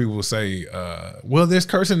I've heard people say, well, there's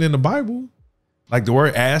cursing in the Bible. Like the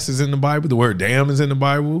word ass is in the Bible. The word damn is in the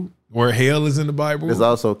Bible. Where hell is in the Bible. There's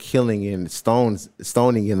also killing and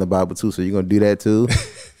stoning in the Bible too. So you're gonna do that too,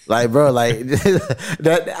 like, bro. Like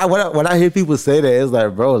when I hear people say that, it's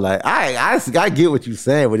like, bro, like I get what you're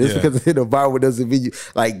saying, but just because it's in the Bible doesn't mean you.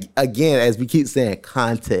 Like again, as we keep saying,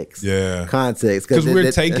 context. Yeah, context. Because we're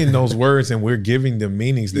taking those words and we're giving them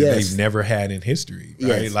meanings that they've never had in history.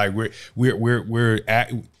 Right? Yes. Like we're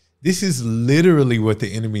at. This is literally what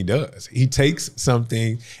the enemy does. He takes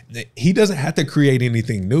something, he doesn't have to create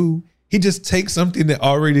anything new. He just takes something that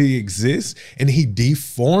already exists and he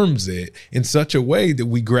deforms it in such a way that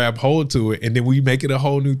we grab hold to it and then we make it a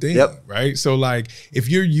whole new thing, right? So like if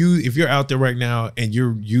you're out there right now and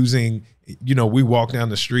you're using, you know, we walk down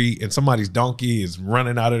the street and somebody's donkey is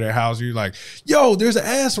running out of their house. You're like, yo, there's an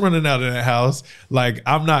ass running out of that house. Like,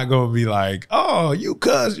 I'm not going to be like, oh, you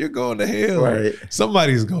cuss, you're going to hell. Right.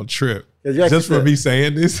 Somebody's going to trip just for me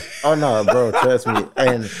saying this. Oh, no, bro, trust me.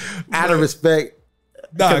 And out of respect.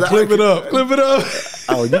 Nah, clip it up.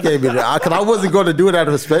 Oh, you gave me that. Because I wasn't going to do it out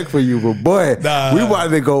of respect for you. But, boy, we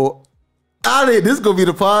wanted to go out of here. This is going to be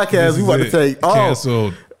the podcast. We want to take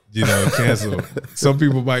canceled. You know, cancel. Some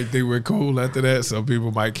people might think we're cool after that. Some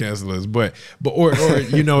people might cancel us. But or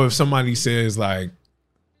you know, if somebody says like,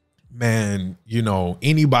 man, you know,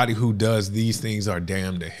 anybody who does these things are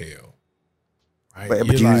damned to hell. Right?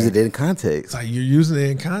 But you use it in context. Like you're using it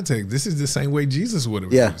in context. This is the same way Jesus would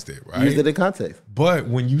have used it, right? Use it in context. But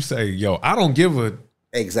when you say, yo, I don't give a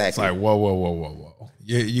Exactly. It's like, whoa.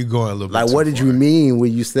 You're going a little bit like, too what did far. you mean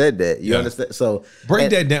when you said that? You understand? So break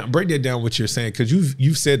that down what you're saying, because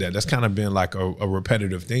you've said that. That's kind of been like a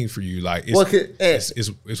repetitive thing for you. Like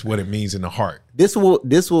it's what it means in the heart. This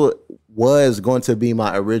was going to be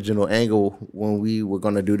my original angle when we were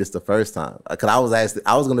going to do this the first time. Because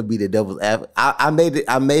I was going to be the devil's advocate. I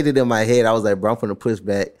made it in my head. I was like, bro, I'm finna push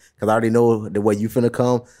back because I already know the way you finna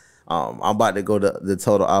come. I'm about to go the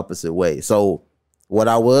total opposite way. So what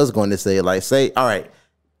I was going to say, all right,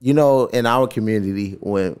 you know, in our community,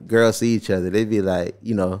 when girls see each other, they be like,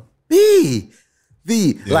 you know,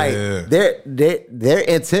 like their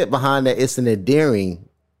intent behind that, it's an endearing.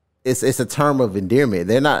 It's a term of endearment.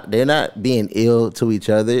 They're not being ill to each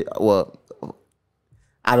other. Well,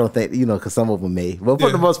 I don't think, you know, because some of them may, but for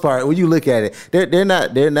the most part, when you look at it, they're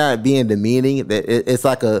not being demeaning. That it's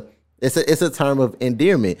like it's a term of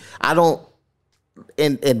endearment. I don't,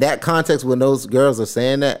 in that context, when those girls are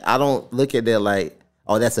saying that, I don't look at that like,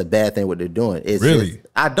 oh, that's a bad thing what they're doing.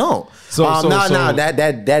 I don't. So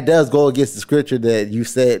that does go against the scripture that you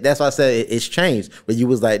said. That's why I said it's changed. But you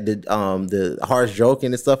was like the harsh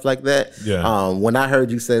joking and stuff like that. Yeah. When I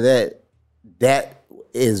heard you say that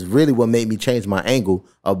is really what made me change my angle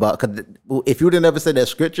about. Because if you would have never said that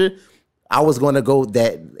scripture, I was going to go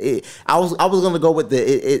I was going to go with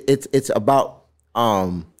it's about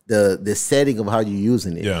the setting of how you're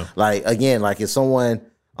using it. Yeah. Like again, like if someone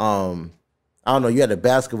I don't know, you had a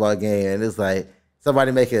basketball game and it's like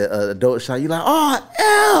somebody make a adult shot, you're like, oh,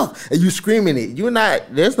 L, and you screaming it. You're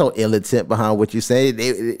not, there's no ill intent behind what you say.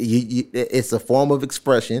 It's a form of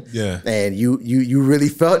expression. Yeah. And you really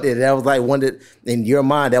felt it. That was like in your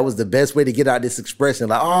mind, that was the best way to get out this expression.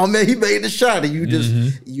 Like, oh man, he made the shot. And you just,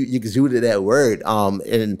 you exuded that word.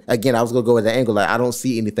 And again, I was going to go with the angle. Like, I don't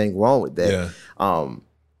see anything wrong with that. Yeah.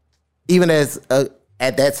 Even as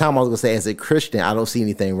at that time, I was going to say, as a Christian, I don't see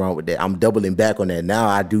anything wrong with that. I'm doubling back on that. Now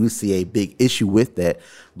I do see a big issue with that.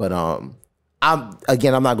 But I'm not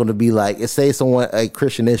going to be like, say a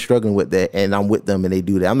Christian is struggling with that and I'm with them and they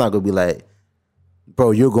do that. I'm not going to be like, bro,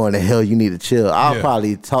 you're going to hell. You need to chill. I'll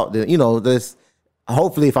probably talk to, you know, this.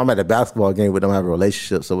 Hopefully if I'm at a basketball game with them, I have a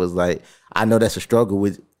relationship. So it's like, I know that's a struggle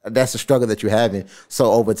that you're having.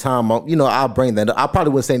 So over time, I'll bring that up. I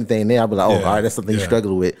probably wouldn't say anything there. I'll be like, all right, that's something you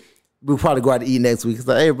struggle with. We'll probably go out to eat next week. It's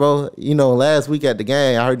like, hey, bro, last week at the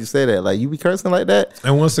game, I heard you say that. Like, you be cursing like that?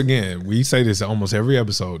 And once again, we say this almost every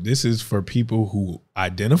episode. This is for people who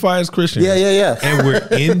identify as Christians. Yeah. And we're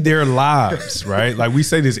in their lives, right? Like, we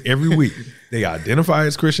say this every week. They identify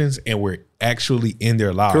as Christians, and we're actually in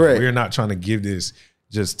their lives. Correct. We're not trying to give this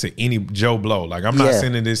just to any Joe Blow. Like, I'm not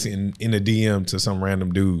sending this in a DM to some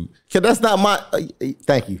random dude. Cause that's not my.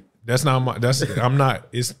 Thank you. That's not my. I'm not.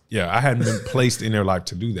 I hadn't been placed in their life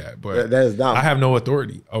to do that, but that is not. I have no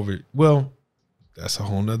authority over it. Well, that's a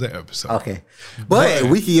whole nother episode. Okay, but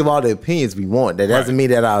we can give all the opinions we want. That doesn't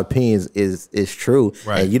mean that our opinions is true,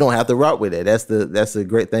 right? And you don't have to rock with it. That's the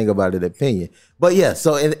great thing about an opinion. But yeah,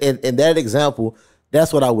 so in that example,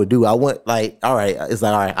 that's what I would do. I want all right. It's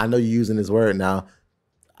like, all right, I know you're using this word now.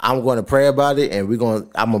 I'm going to pray about it, and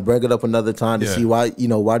I'm gonna bring it up another time to see why do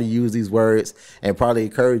you use these words, and probably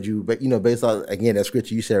encourage you. But based on again that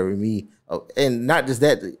scripture you shared with me, and not just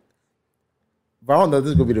that. But I don't know if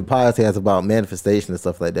this is gonna be the podcast about manifestation and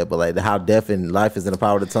stuff like that. But like how death and life is in the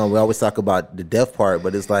power of the tongue. We always talk about the death part,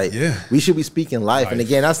 but it's like we should be speaking life. And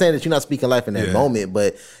again, I'm saying that you're not speaking life in that moment,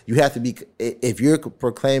 but you have to be. If you're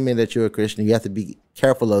proclaiming that you're a Christian, you have to be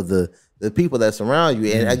careful of the people that surround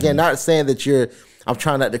you. And again, not saying that I'm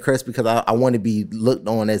trying not to curse because I want to be looked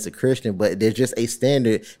on as a Christian, but there's just a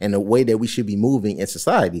standard and a way that we should be moving in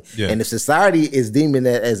society. Yeah. And if society is deeming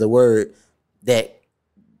that as a word that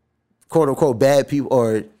quote unquote bad people,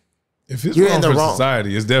 or if it's wrong for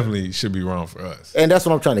society, it definitely should be wrong for us. And that's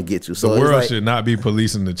what I'm trying to get to. So the world should not be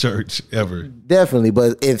policing the church ever. Definitely.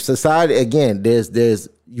 But if society, again, there's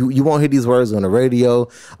you won't hear these words on the radio.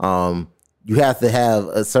 You have to have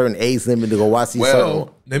a certain age limit to go watch these.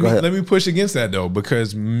 Let me push against that though,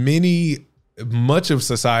 because much of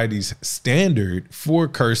society's standard for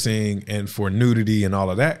cursing and for nudity and all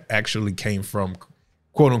of that actually came from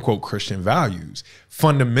quote unquote Christian values,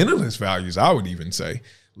 fundamentalist values, I would even say.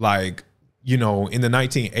 Like, in the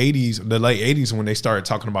 1980s, the late 80s, when they started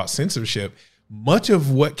talking about censorship, much of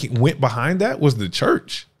what went behind that was the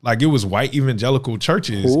church. Like, it was white evangelical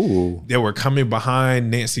churches that were coming behind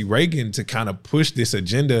Nancy Reagan to kind of push this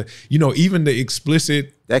agenda. Even the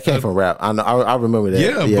explicit that came from rap. I remember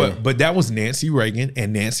that. Yeah, but that was Nancy Reagan,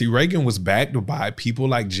 and Nancy Reagan was backed by people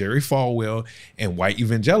like Jerry Falwell and white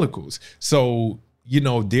evangelicals. So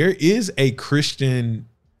there is a Christian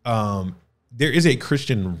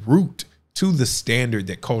root to the standard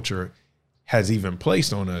that culture has even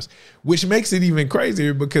placed on us, which makes it even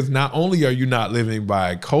crazier because not only are you not living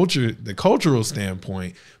by the cultural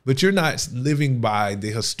standpoint, but you're not living by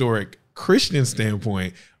the historic Christian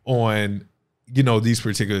standpoint on, you know, these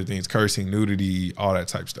particular things, cursing, nudity, all that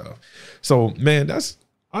type stuff. So, man,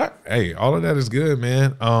 all of that is good,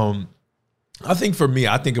 man. I think for me,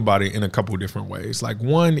 I think about it in a couple of different ways. Like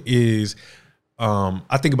one is,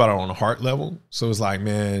 I think about it on a heart level. So it's like,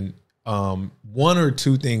 man, one or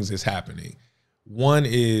two things is happening. One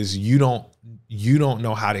is you don't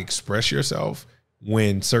know how to express yourself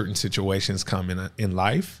when certain situations come in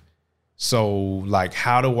life. So like,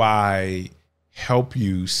 how do I help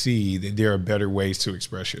you see that there are better ways to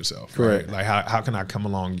express yourself? Correct. Right? Like how can I come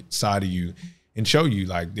alongside of you and show you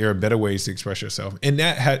like there are better ways to express yourself? And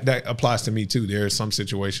that applies to me too. There are some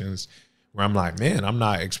situations where I'm like, man, I'm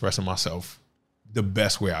not expressing myself the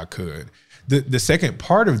best way I could. The second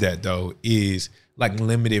part of that though is like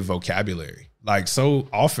limited vocabulary. Like so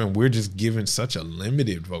often we're just given such a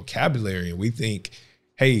limited vocabulary and we think,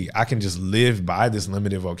 hey, I can just live by this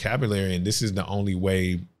limited vocabulary and this is the only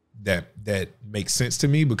way that makes sense to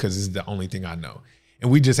me because this is the only thing I know.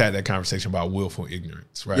 And we just had that conversation about willful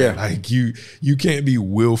ignorance, right? Yeah. Like you can't be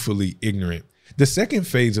willfully ignorant. The second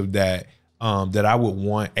phase of that that I would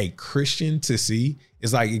want a Christian to see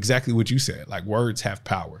is like exactly what you said. Like words have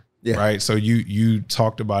power, right? So you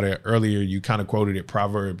talked about it earlier. You kind of quoted it,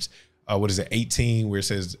 Proverbs 18, where it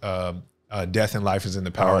says death and life is in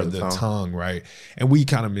the power of the tongue, right? And we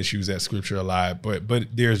kind of misuse that scripture a lot, but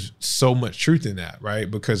there's so much truth in that, right?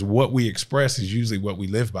 Because what we express is usually what we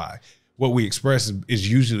live by. What we express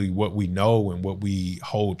is usually what we know and what we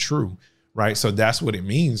hold true, right? So that's what it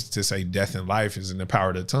means to say death and life is in the power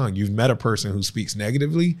of the tongue. You've met a person who speaks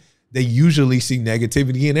negatively, they usually see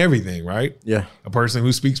negativity in everything, right? Yeah. A person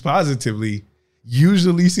who speaks positively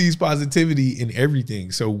usually sees positivity in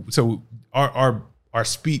everything. So our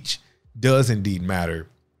speech does indeed matter.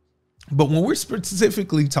 But when we're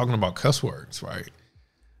specifically talking about cuss words, right?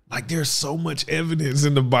 Like there's so much evidence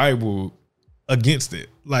in the Bible against it.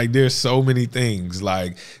 Like there's so many things.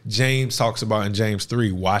 Like James talks about in James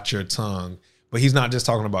 3, watch your tongue. But he's not just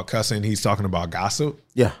talking about cussing, he's talking about gossip.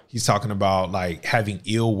 Yeah. He's talking about like having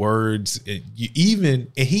ill words. And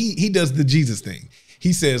he does the Jesus thing.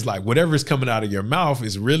 He says like whatever's coming out of your mouth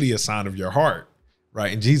is really a sign of your heart.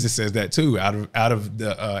 Right. And Jesus says that too. Out of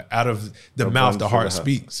the mouth, the heart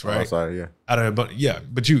speaks. Right. Oh, sorry. Yeah.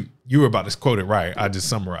 But you were about to quote it right. I just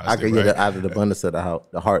summarized it. Right? Out of the abundance of the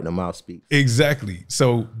heart and the mouth speaks. Exactly.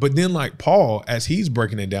 So, but then like Paul, as he's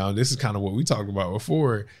breaking it down, this is kind of what we talked about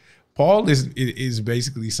before. Paul is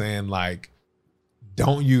basically saying like,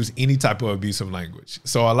 don't use any type of abusive language.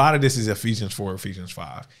 So a lot of this is Ephesians 4, Ephesians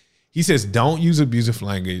 5. He says, don't use abusive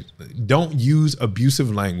language. Don't use abusive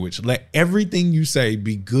language. Let everything you say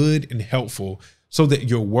be good and helpful so that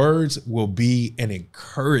your words will be an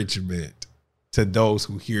encouragement to those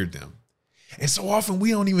who hear them. And so often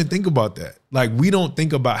we don't even think about that. Like we don't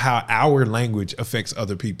think about how our language affects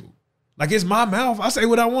other people. Like it's my mouth. I say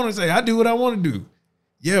what I want to say. I do what I want to do.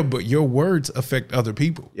 Yeah, but your words affect other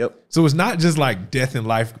people. Yep. So it's not just like death and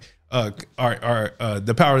life,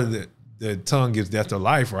 the power of the tongue gives death or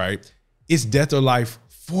life, right? It's death or life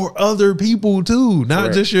for other people too,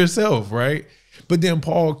 not just yourself, right? But then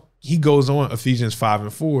Paul, he goes on, Ephesians 5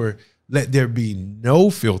 and 4, let there be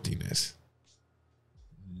no filthiness,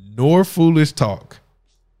 nor foolish talk,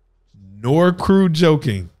 nor crude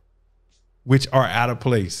joking, which are out of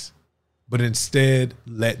place, but instead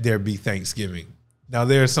let there be thanksgiving. Now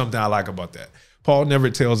there's something I like about that. Paul never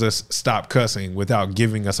tells us stop cussing without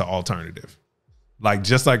giving us an alternative. Like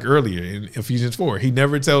just like earlier in Ephesians 4, he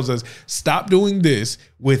never tells us stop doing this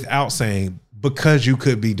without saying because you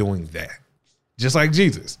could be doing that. Just like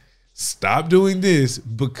Jesus, stop doing this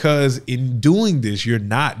because in doing this, you're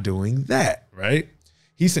not doing that, right?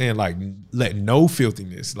 He's saying like let no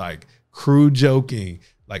filthiness, like crude joking,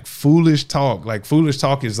 like foolish talk. Like foolish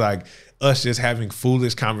talk is like us just having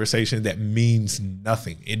foolish conversation that means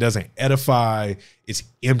nothing. It doesn't edify. It's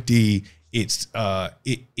empty. It's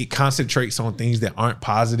it concentrates on things that aren't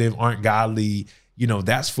positive, aren't godly. You know,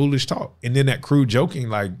 that's foolish talk. And then that crude joking,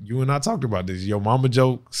 like you and I talked about this, your mama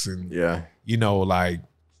jokes and you know, like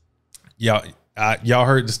y'all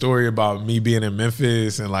heard the story about me being in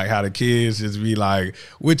Memphis and like how the kids just be like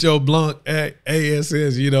with your blunt at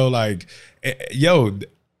ASS, you know, like yo,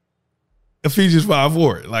 Ephesians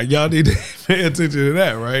 5:4. Like y'all need to pay attention to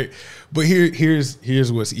that, right? But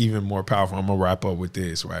here's what's even more powerful. I'm gonna wrap up with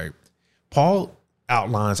this, right? Paul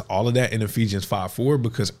outlines all of that in Ephesians 5:4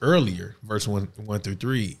 because earlier, verse 1 through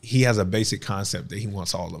 3, he has a basic concept that he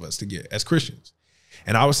wants all of us to get as Christians.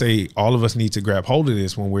 And I would say all of us need to grab hold of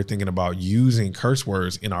this when we're thinking about using curse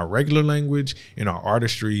words in our regular language, in our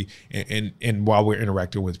artistry, and while we're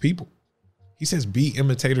interacting with people. He says, be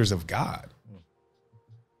imitators of God.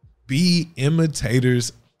 Be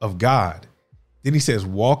imitators of God. Then he says,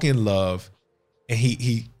 walk in love.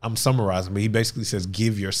 And I'm summarizing, but he basically says,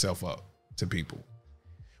 give yourself up to people.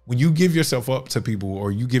 When you give yourself up to people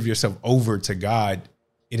or you give yourself over to God,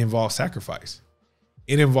 it involves sacrifice.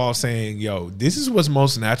 It involves saying, yo, this is what's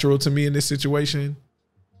most natural to me in this situation.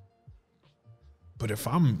 But if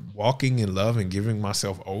I'm walking in love and giving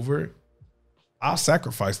myself over, I'll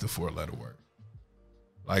sacrifice the 4-letter word.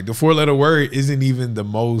 Like the 4-letter word isn't even the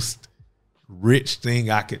most rich thing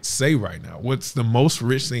I could say right now. What's the most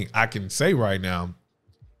rich thing I can say right now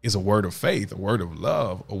is a word of faith, a word of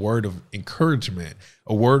love, a word of encouragement,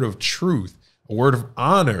 a word of truth, a word of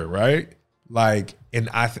honor, right? Like, and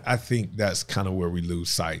I think that's kind of where we lose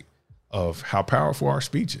sight of how powerful our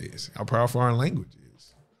speech is, how powerful our language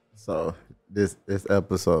is. So this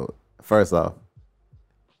episode, first off,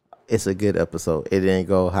 it's a good episode. It didn't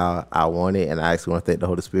go how I wanted, and I actually want to thank the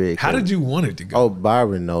Holy Spirit. How did you want it to go? Oh,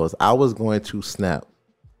 Byron knows. I was going to snap.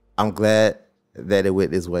 I'm glad that it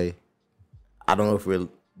went this way. I don't know if we're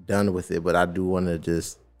done with it, but I do want to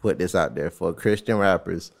just put this out there for Christian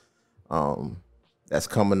rappers that's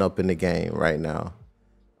coming up in the game right now.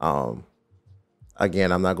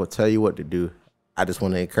 Again, I'm not going to tell you what to do. I just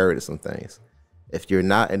want to encourage some things. If you're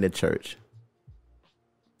not in the church,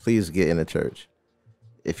 please get in the church.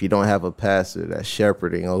 If you don't have a pastor that's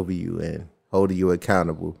shepherding over you and holding you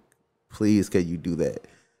accountable, please can you do that?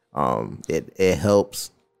 It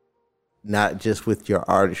helps not just with your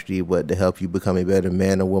artistry, but to help you become a better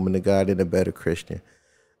man or woman of God and a better Christian.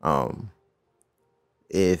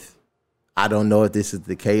 If I don't know if this is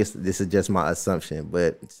the case, this is just my assumption,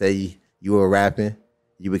 but say you were rapping,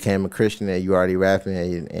 you became a Christian and you already rapping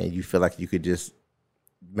and you feel like you could just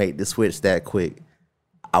make the switch that quick,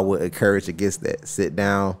 I would encourage against that. Sit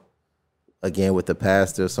down again with the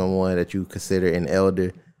pastor, someone that you consider an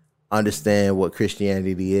elder. Understand what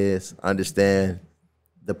Christianity is. Understand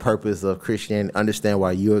the purpose of Christianity. Understand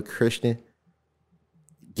why you're a Christian.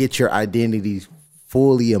 Get your identity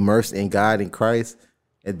fully immersed in God and Christ,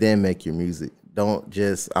 and then make your music. Don't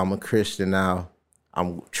just, I'm a Christian now,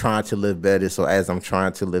 I'm trying to live better, so as I'm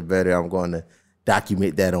trying to live better, I'm going to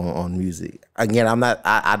document that on music. Again,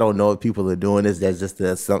 I don't know if people are doing this. That's just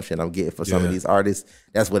the assumption I'm getting for some of these artists.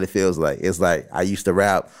 That's what it feels like. It's like, I used to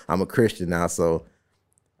rap, I'm a Christian now, so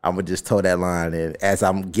I'm going to just toe that line. And as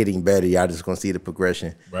I'm getting better, y'all just going to see the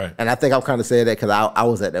progression. Right. And I think I'm kind of saying that because I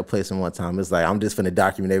was at that place in one time. It's like, I'm just going to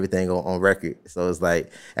document everything on record. So it's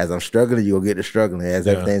like, as I'm struggling, you'll get to struggling. As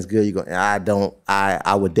everything's good, you're going,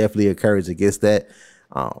 I would definitely encourage against that.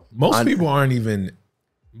 Most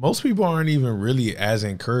people aren't even really as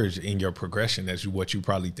encouraged in your progression as what you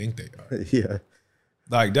probably think they are. Yeah.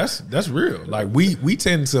 Like that's real. Like we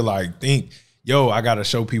tend to like think, yo, I got to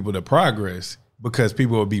show people the progress because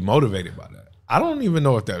people will be motivated by that. I don't even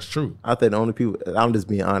know if that's true. I think the only people, I'm just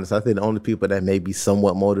being honest, I think the only people that may be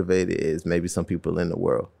somewhat motivated is maybe some people in the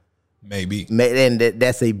world. Maybe. And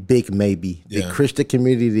that's a big maybe. The Christian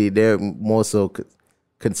community, they're more so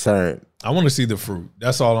concerned. I want to see the fruit.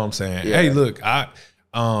 That's all I'm saying. Yeah. Hey, look, I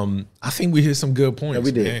think we hit some good points. Yeah,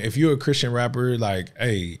 we did. Man. If you're a Christian rapper, like,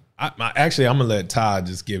 hey, actually, I'm going to let Todd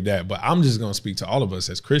just give that, but I'm just going to speak to all of us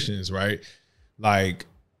as Christians, right? Like,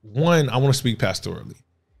 one, I want to speak pastorally.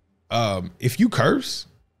 If you curse,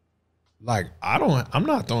 like, I'm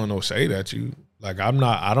not throwing no shade at you. Like, I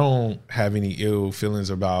don't have any ill feelings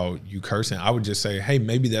about you cursing. I would just say, hey,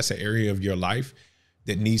 maybe that's an area of your life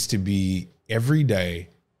that needs to be every day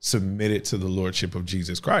submitted to the lordship of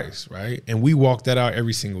Jesus Christ, right? And we walk that out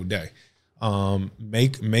every single day.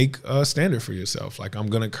 Make a standard for yourself. Like, I'm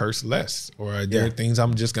going to curse less, or there are things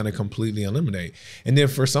I'm just going to completely eliminate. And then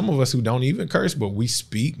for some of us who don't even curse, but we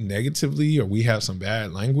speak negatively or we have some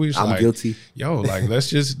bad language, I'm guilty. Yo, like,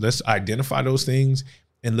 let's identify those things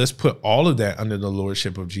and let's put all of that under the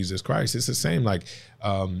lordship of Jesus Christ. It's the same. Like,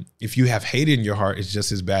 if you have hate in your heart, it's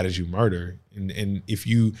just as bad as you murder. And if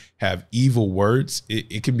you have evil words,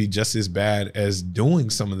 it can be just as bad as doing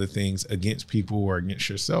some of the things against people or against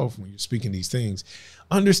yourself when you're speaking these things.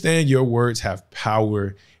 Understand your words have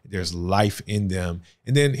power. There's life in them.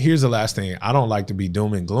 And then here's the last thing. I don't like to be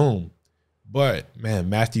doom and gloom, but man,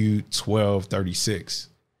 Matthew 12:36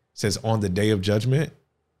 says, on the day of judgment,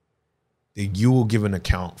 that you will give an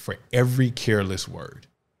account for every careless word.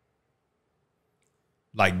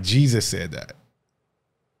 Like Jesus said that.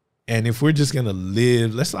 And if we're just going to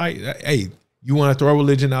live, let's like, hey, You want to throw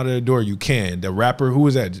religion out of the door, you can. The rapper, who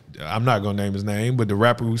was that? I'm not going to name his name, but the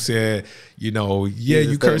rapper who said, you know,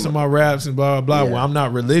 you cursing my raps and blah, blah, blah. Yeah. Well, I'm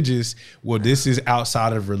not religious. Well, this is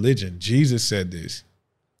outside of religion. Jesus said this.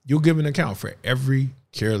 You'll give an account for every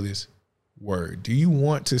careless word. Do you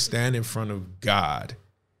want to stand in front of God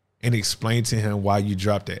and explain to him why you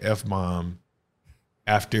dropped the F-bomb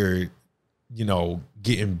after, you know,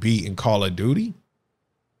 getting beat in Call of Duty?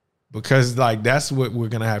 Because, like, that's what we're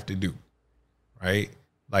going to have to do. Right?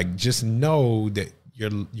 Like, just know that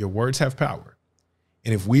your words have power.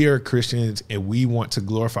 And if we are Christians and we want to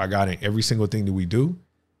glorify God in every single thing that we do,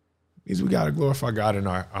 it means we got to glorify God in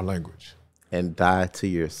our language. And die to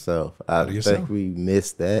yourself. I think we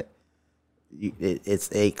missed that. It's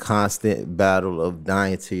a constant battle of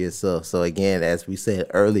dying to yourself. So again, as we said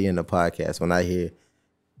earlier in the podcast, when I hear,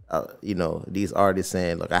 you know, these artists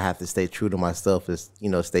saying, look, I have to stay true to myself, you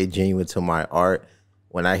know, stay genuine to my art.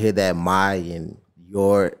 When I hear that my and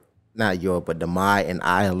your, not your, but the my and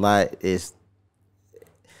I a lot,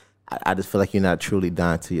 I just feel like you're not truly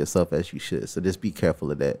dying to yourself as you should. So just be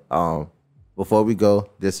careful of that. Before we go,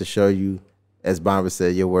 just to show you, as Bomber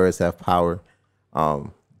said, your words have power.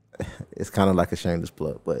 It's kind of like a shameless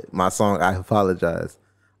plug, but my song, I Apologize,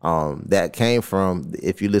 that came from,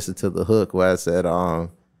 if you listen to the hook where I said,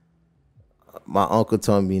 my uncle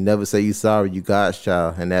told me, never say you sorry, you God's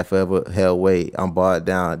child, and that forever held weight, I'm barred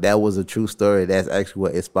down. That was a true story. That's actually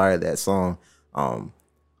what inspired that song.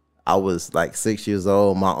 I was like 6 years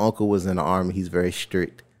old. My uncle was in the Army. He's very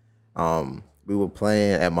strict. We were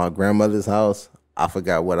playing at my grandmother's house. I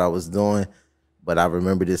forgot what I was doing, but I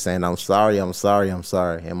remember just saying, I'm sorry, I'm sorry, I'm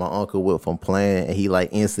sorry. And my uncle went from playing, and he like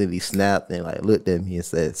instantly snapped and like looked at me and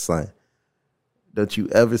said, son, don't you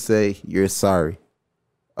ever say you're sorry,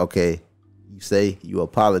 okay? You say you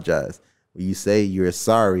apologize. When you say you're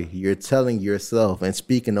sorry, you're telling yourself and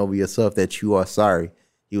speaking over yourself that you are sorry.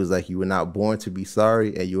 He was like, you were not born to be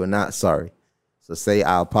sorry, and you are not sorry. So say,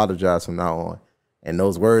 I apologize from now on. And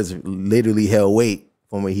those words literally held weight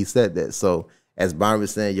from when he said that. So as Byron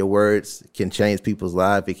was saying, your words can change people's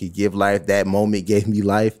lives. It can give life. That moment gave me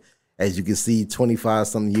life. As you can see,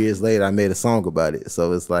 25-something years later, I made a song about it.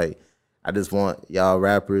 So it's like, I just want y'all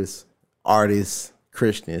rappers, artists,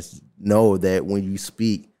 Christians, know that when you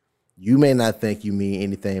speak, you may not think you mean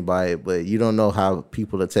anything by it, but you don't know how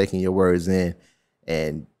people are taking your words in,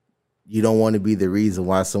 and you don't want to be the reason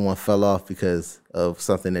why someone fell off because of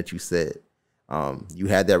something that you said. You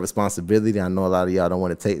had that responsibility. I know a lot of y'all don't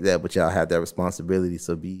want to take that, but y'all have that responsibility,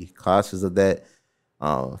 so be cautious of that.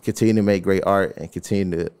 Continue to make great art and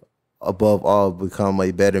continue to, above all, become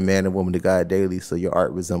a better man and woman to God daily, so your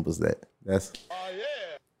art resembles that. That's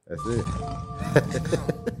it.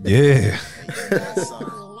 Yeah.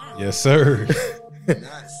 Yes, sir.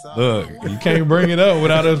 Look, you can't bring it up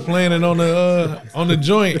without us playing it on the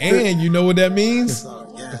joint, and you know what that means?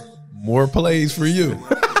 More plays for you.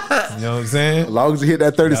 You know what I'm saying? As long as you hit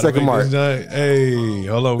that 30-second mark. Hey,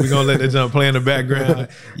 hold on. We're going to let that jump play in the background.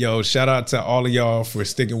 Yo, shout out to all of y'all for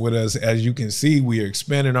sticking with us. As you can see, we are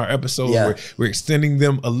expanding our episodes. Yeah. We're extending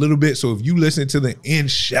them a little bit. So if you listen to the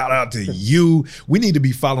end, shout out to you. We need to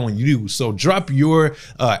be following you. So drop your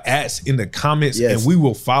 @ in the comments, and we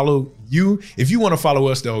will follow you. If you want to follow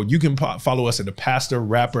us, though, you can follow us at the Pastor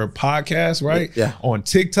Rapper Podcast, right? Yeah. On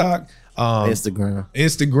TikTok. Instagram,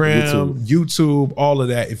 YouTube, all of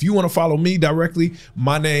that. If you want to follow me directly,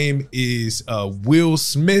 my name is Will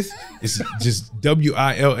Smith. It's just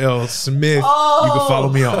WILL Smith. Oh. You can follow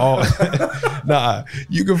me on all.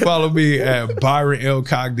 You can follow me at Byron L.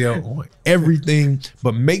 Cogdale on everything.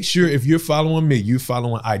 But make sure if you're following me, you're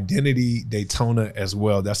following Identity Daytona as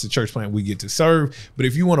well. That's the church plant we get to serve. But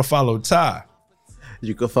if you want to follow Ty,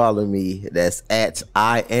 you can follow me. That's at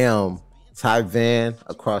I am Ty Van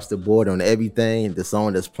across the board on everything. The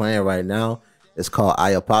song that's playing right now is called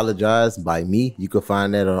I Apologize by me. You can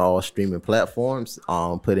find that on all streaming platforms.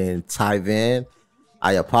 Put in Ty Van,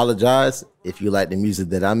 I Apologize. If you like the music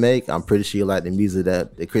that I make, I'm pretty sure you like the music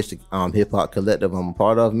that the Christian hip hop collective I'm a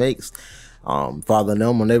part of makes. Follow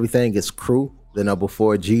them on everything. It's Crew, the number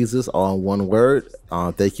 4 Jesus, all in one word.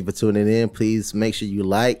 Thank you for tuning in. Please make sure you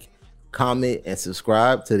like, comment, and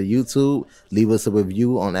subscribe to the YouTube. Leave us a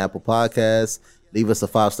review on Apple Podcasts. Leave us a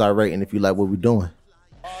 5-star rating if you like what we're doing.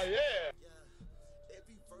 Oh, yeah.